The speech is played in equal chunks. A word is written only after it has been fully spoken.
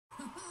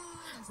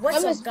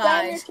What's up,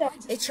 guys?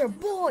 It's your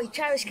boy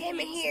Travis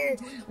Cameron here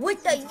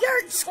with the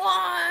Yurt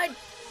Squad.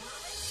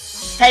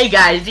 Hey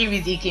guys,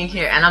 DBZ King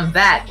here, and I'm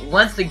back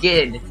once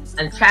again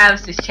on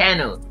Travis's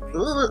channel.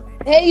 Ooh.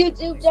 Hey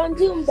YouTube, John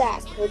Doom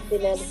back with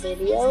another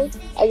video,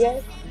 I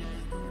guess.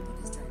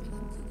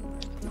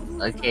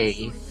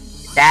 Okay,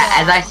 that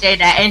as I say,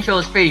 that intro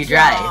is pretty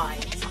dry.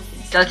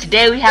 So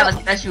today we have a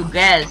special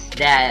guest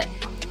that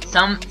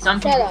some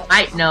people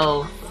might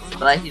know,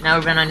 but he's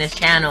never been on this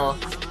channel.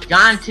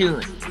 John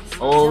Toon.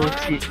 Oh,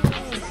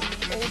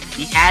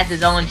 he has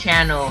his own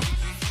channel,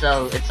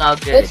 so it's all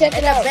good. And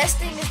the best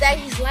thing is that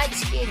he's light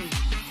skinned.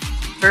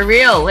 For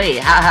real? Wait,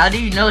 how do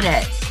you know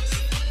that?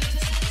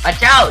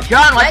 Watch out,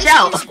 John! Watch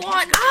out!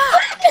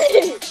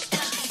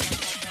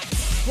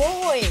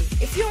 Boy,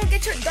 if you don't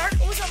get your dark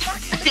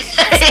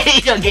Uzumaki,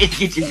 you don't get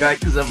your dark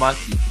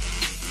Uzumaki.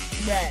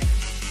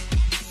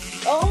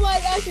 Oh my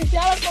gosh, your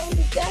shadow phone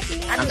is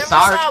definitely. I never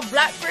saw a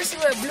black person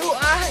with blue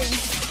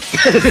eyes.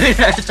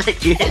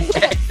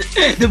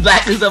 The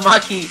black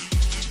Uzumaki.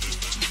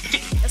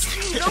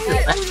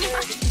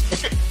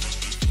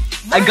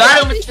 I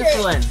got him with this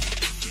one.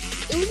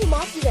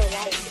 Uzumaki's are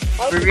white.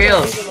 For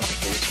real.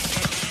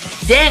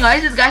 Dang, why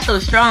is this guy so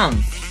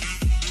strong?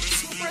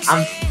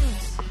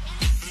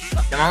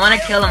 I want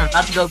to kill him. I'm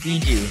about to go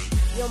feed you.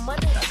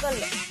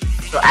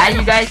 So as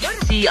you guys can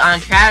see on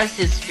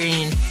Travis's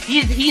screen,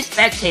 he's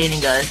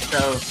spectating us.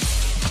 So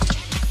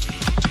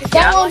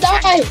that won't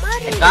die.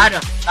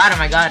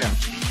 I got him.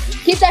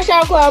 Keep that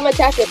shadow claw. I'm gonna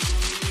attack it.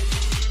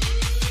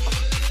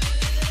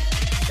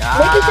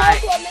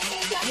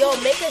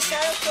 Make a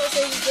shadow claw so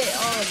you get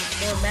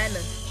more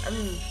mana.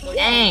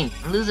 Dang,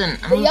 I'm losing.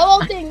 The yellow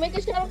thing, make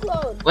a shadow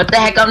clone. What the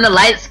heck? I'm the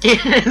light skin.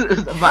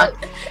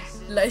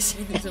 Light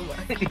skin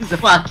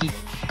Uzumaki.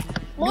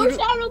 More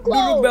shadow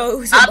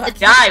clone. Stop to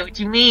die. What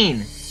you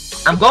mean?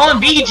 I'm going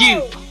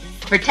Biju.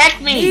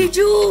 Protect me.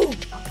 Biju.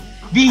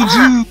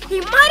 Biju. He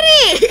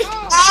muddy.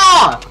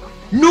 Oh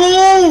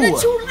no. The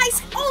two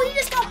lights. Oh, he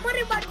just got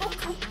muddy by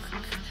Goku.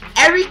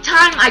 Every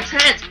time I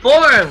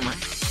transform.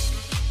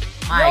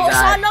 My God. It's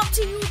all up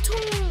to you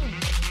too.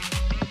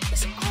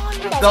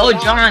 Go,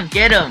 John,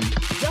 get him.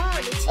 John,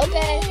 it's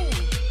okay.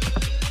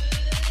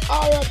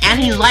 And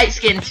he's light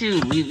skinned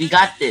too. We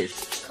got this.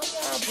 Come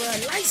on, bro.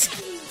 Light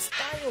skin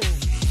style.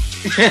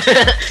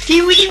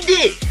 He weaved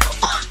it.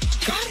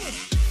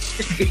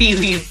 He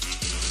weaved.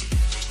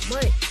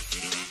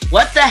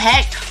 What the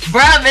heck,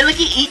 bruh? Man, look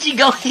at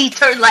Ichigo. He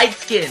turned light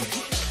skinned.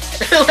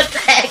 What the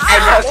heck?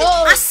 I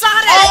saw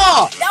that.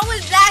 Oh! That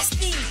was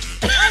nasty.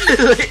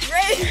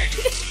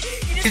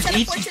 He just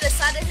teleported to the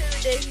side of him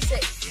and then he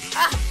said,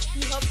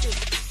 he helped him.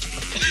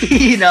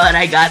 You know what?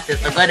 I got this.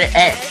 I'm gonna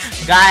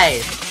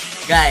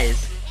guys.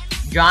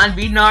 John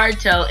beat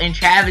Naruto and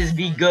Travis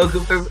beat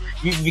Goku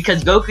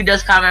because Goku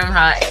does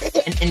Kamehameha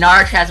and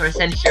Naruto has a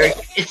censure.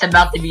 It's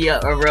about to be a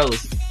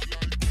roast.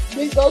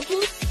 Beat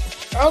Goku?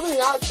 Or beat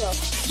Naruto?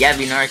 Yeah,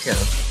 beat Naruto.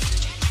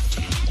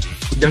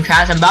 Them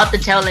Travis, I'm about to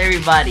tell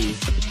everybody.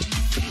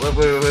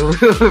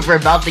 We're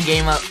about to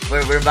game up.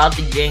 We're about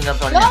to gang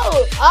up on them.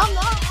 No, I'm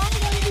not. I'm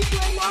gonna be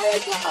playing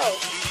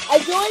Naruto. I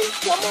joined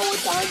someone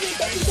with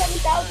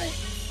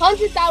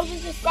 100,000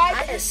 subscribers.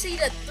 I just see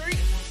the three.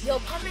 Yo,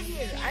 come in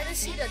here. I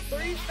just see the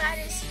three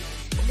fattest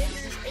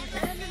niggas in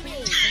anime.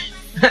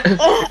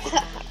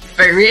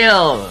 For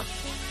real.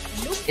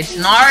 It's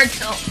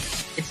Naruto.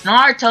 It's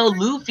Naruto,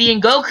 Luffy,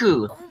 and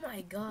Goku. Oh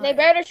my God. They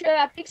better share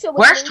that pixel.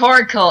 Where's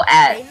Toriko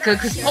at?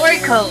 Cause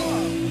Toriko.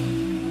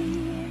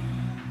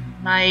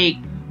 Like.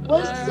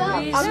 What's up?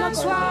 I'm not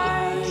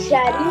gonna be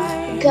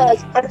chatting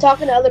because I'm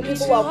talking to other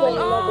people while playing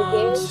another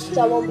game,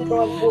 so I won't be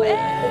going for it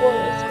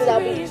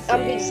because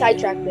I'm being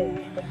sidetracked.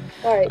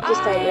 Alright,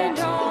 just type it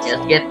out.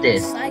 Just get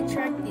this.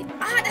 Sidetracked.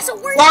 That's a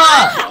word.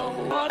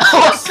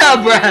 What's up,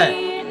 bruh?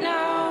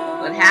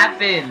 What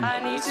happened?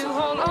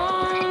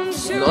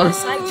 Sidetracked.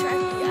 I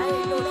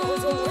didn't know that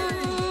was a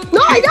word.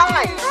 No, I died. What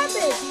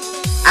happened?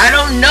 I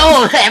don't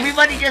know.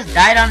 Everybody just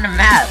died on the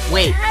map.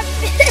 Wait.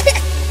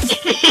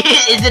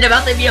 Is it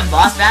about to be a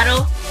boss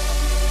battle?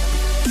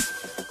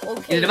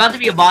 Okay. Is it about to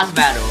be a boss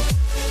battle?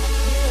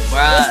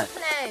 Bruh.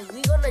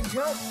 We gonna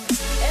jump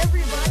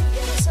everybody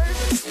in the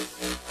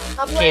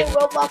server. I'm playing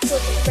Roblox with a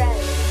friend.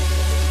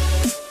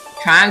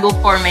 Triangle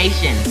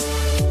formation.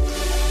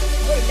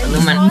 Wait, let me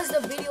pause the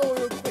video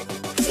real quick.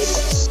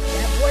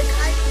 That boy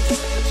Kailu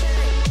joined the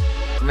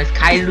chat. Miss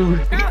Kailu.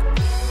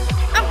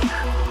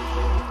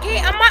 Okay,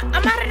 I'm out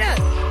of there.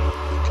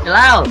 Chill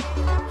out.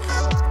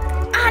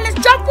 Let's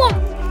jump him.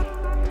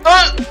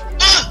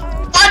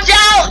 Watch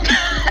out!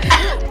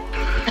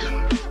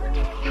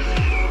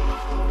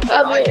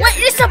 Wait,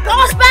 it's a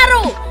boss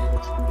battle!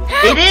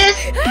 Help! It is?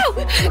 Help!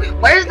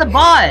 Where's the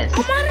boss? I'm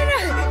out of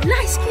there!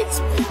 Nice kids!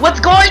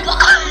 What's going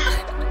on?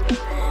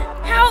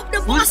 Help! The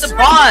boss Who's the is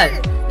boss? Right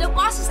here. The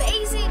boss is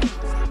Asian!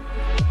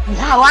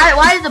 Why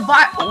is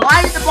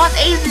the boss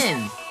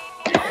Asian?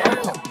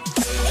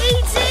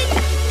 Asian!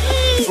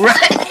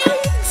 Right?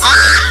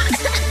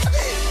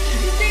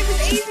 His name is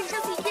Asian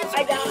because he gives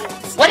I died.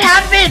 What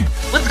happened?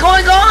 What's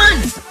going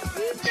on?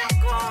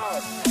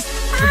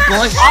 What's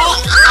going on?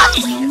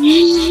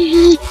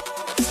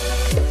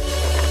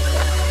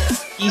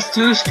 He's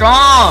too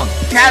strong.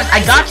 Travis,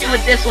 I got you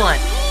with this one.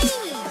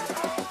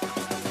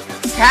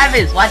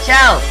 Travis, watch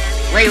out.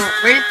 Wait,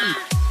 where is he?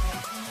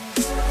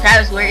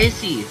 Travis, where is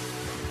he?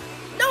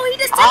 No, he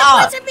just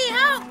teleported me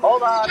out.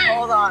 Hold on.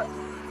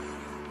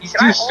 He's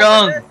too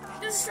strong.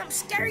 This is some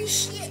scary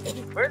shit.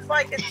 Where's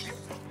my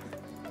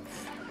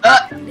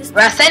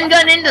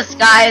Rasengan in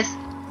disguise.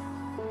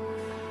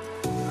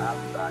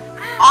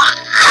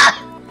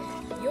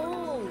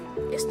 Yo,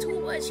 it's too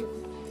much.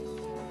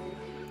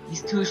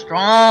 He's too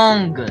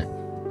strong.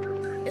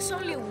 It's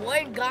only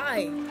one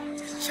guy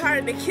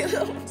trying to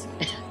kill him,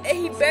 and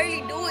he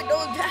barely doing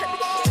no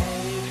damage.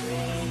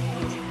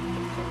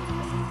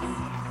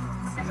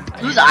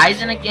 Who's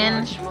Aizen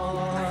again? I don't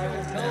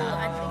know.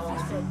 I think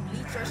he's from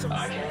Bleach or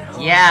something.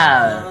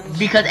 Yeah,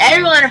 because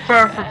everyone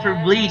for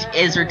Bleach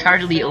is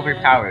retardedly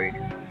overpowered.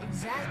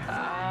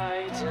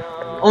 Exactly.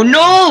 Oh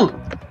no!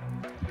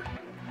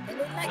 And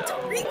they like to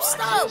reap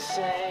stuff.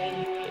 Go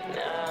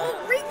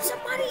reap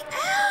somebody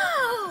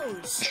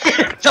else.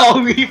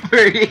 Soul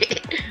Reaper. You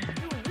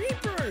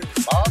reapers.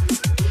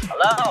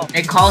 Hello?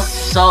 They call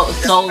Soul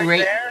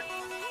Reapers,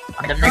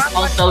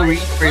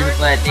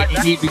 but they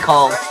need to be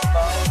called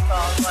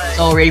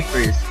Soul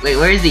Rapers. Wait,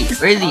 where is he?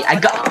 I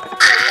got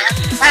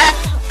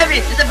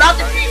Travis, it's about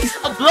to be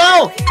a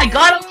blow! I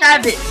got him,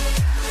 Travis!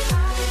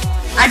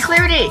 I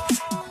cleared it!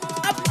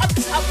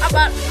 I'm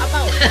out.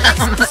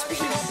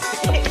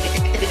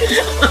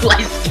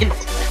 Light skin.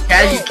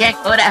 Travis, you can't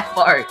go that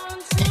far.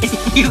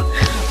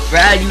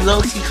 Bruh, you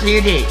low-key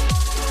cleared it.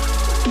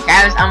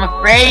 Travis, I'm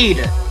afraid.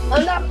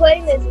 I'm not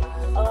playing this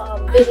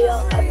video.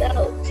 I'm not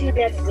seeing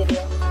that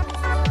video.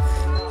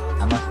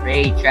 I'm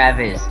afraid,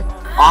 Travis.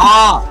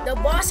 Ah! The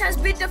boss has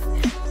been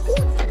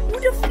who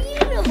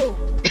defeated him?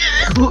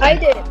 I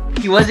did.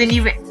 He wasn't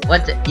even.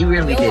 He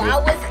really did it. I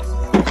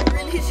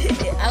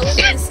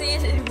wasn't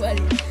seeing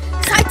anybody.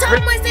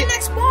 Saitama is the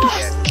next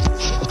boss.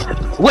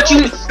 What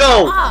you?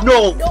 No.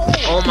 No.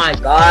 Oh my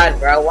God,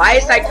 bro. Why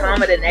is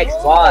Saitama the next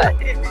boss?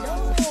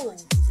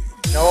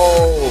 No.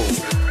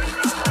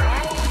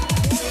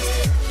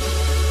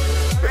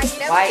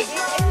 Why?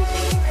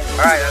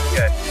 Alright, that's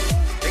good.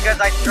 Because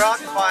I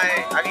dropped my,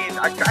 I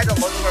tried to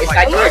look for Is my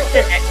Saitama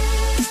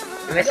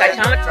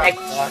the next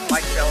boss?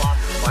 mic fell off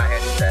my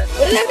headset.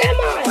 What did I get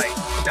mine? Like,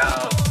 no.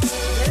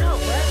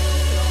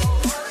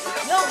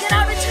 Get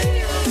out of the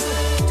training room.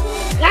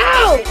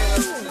 Now!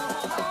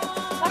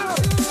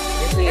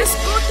 Let's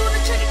go through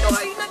the training door.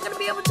 You're not gonna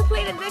be able to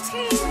play the next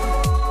game.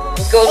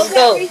 Let's go.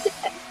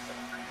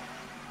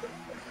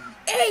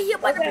 Hey, you're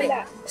about to Okay, play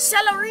now.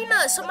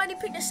 Celerina. Somebody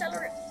pick the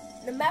Celerina.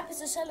 The map is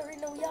the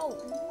Celerina. Yo.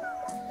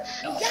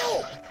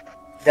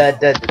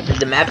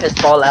 The map has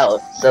fall out,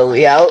 so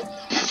we out.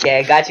 Okay,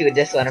 I got you with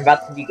this one. I'm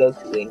about to be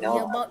Goku. Wait, You're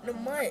no. about the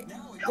month.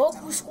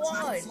 Goku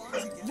squad.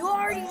 You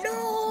already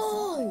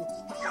know.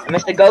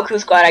 Mr. Goku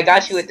squad, I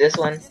got you with this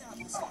one.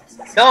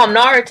 No, I'm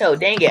Naruto.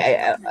 Dang it,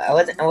 I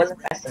wasn't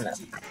fast enough.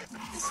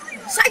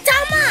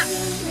 Saitama.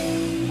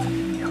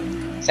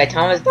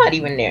 Saitama's not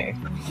even there.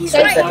 He's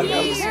Saitama. right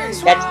here.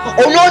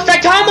 Oh no,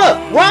 Saitama!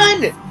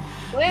 Run!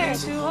 Where?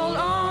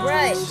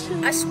 Right.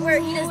 I swear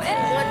he just did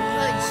one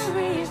punch.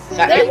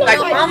 There's no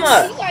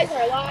Saitama! You guys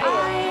are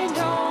lying.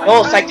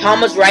 No,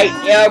 Saitama's right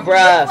there,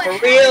 bruh. For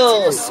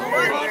real.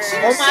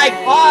 Oh my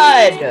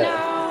God!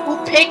 Who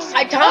picked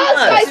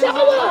Saitama?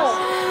 Saitama!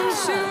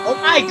 Oh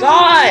my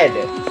God!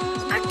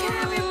 I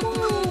can't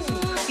move.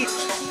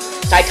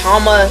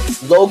 Saitama,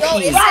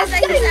 low-key. It says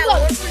that he's at 1%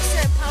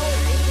 power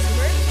and he's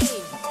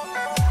working.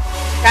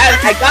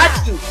 Travis, I got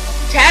you.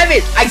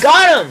 Travis, I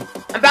got him.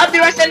 I'm about to do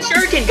our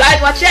Shuriken.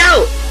 Guys, watch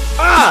out.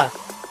 Ah.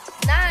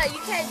 Nah, you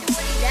can't do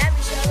any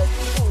damage to other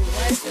people.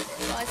 Why is it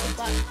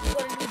about you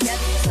want to do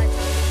damage to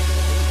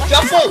Saitama? Watch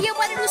Jump out, him. you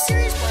want to do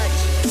serious punch.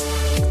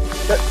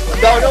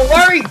 No, don't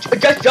worry.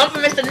 Just jump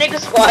him, Mr. Nigga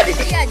Squad.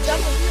 Yeah,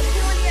 jump him. He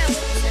only at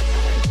 1%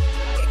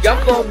 power.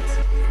 Jump him.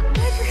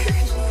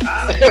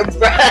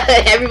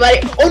 Bruh, everybody.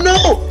 Oh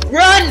no!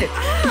 Run!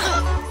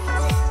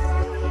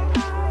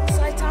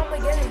 Saitama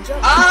getting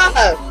jumped Ah.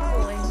 by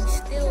people and he's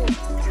still...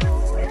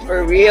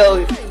 For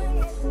real.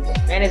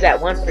 Man is at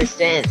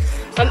 1%.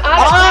 I'm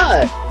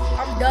out of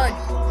I'm done.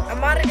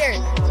 I'm out of there.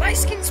 My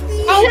skin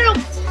speed. I hit him!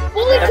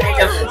 Bullet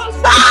Travis!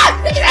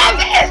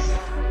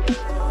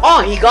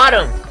 Oh, he got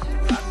him.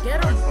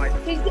 Get him.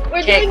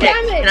 We're doing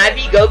Can damage! I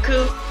be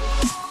Goku?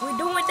 We're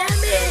doing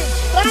damage.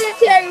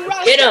 Planetary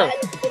rush! Hit him.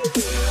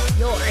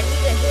 Yo, I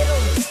need to hit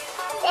him.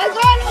 I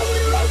got him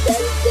with a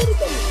Russian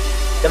citizen!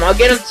 Then I'll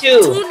get him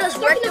too. Tuna's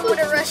working with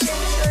a Russian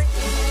shirt.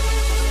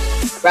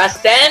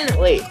 Rasen?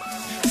 Wait.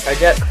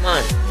 Charge up, come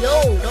on.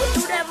 Yo, don't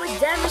do that much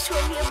damage to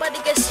him. He about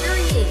to get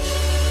serious.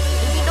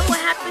 And you know what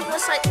happens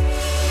once I...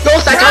 No,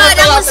 Saitama Bruh, fell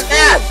that off was the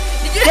map.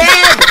 Did you...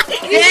 Dead!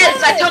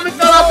 Saitama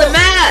fell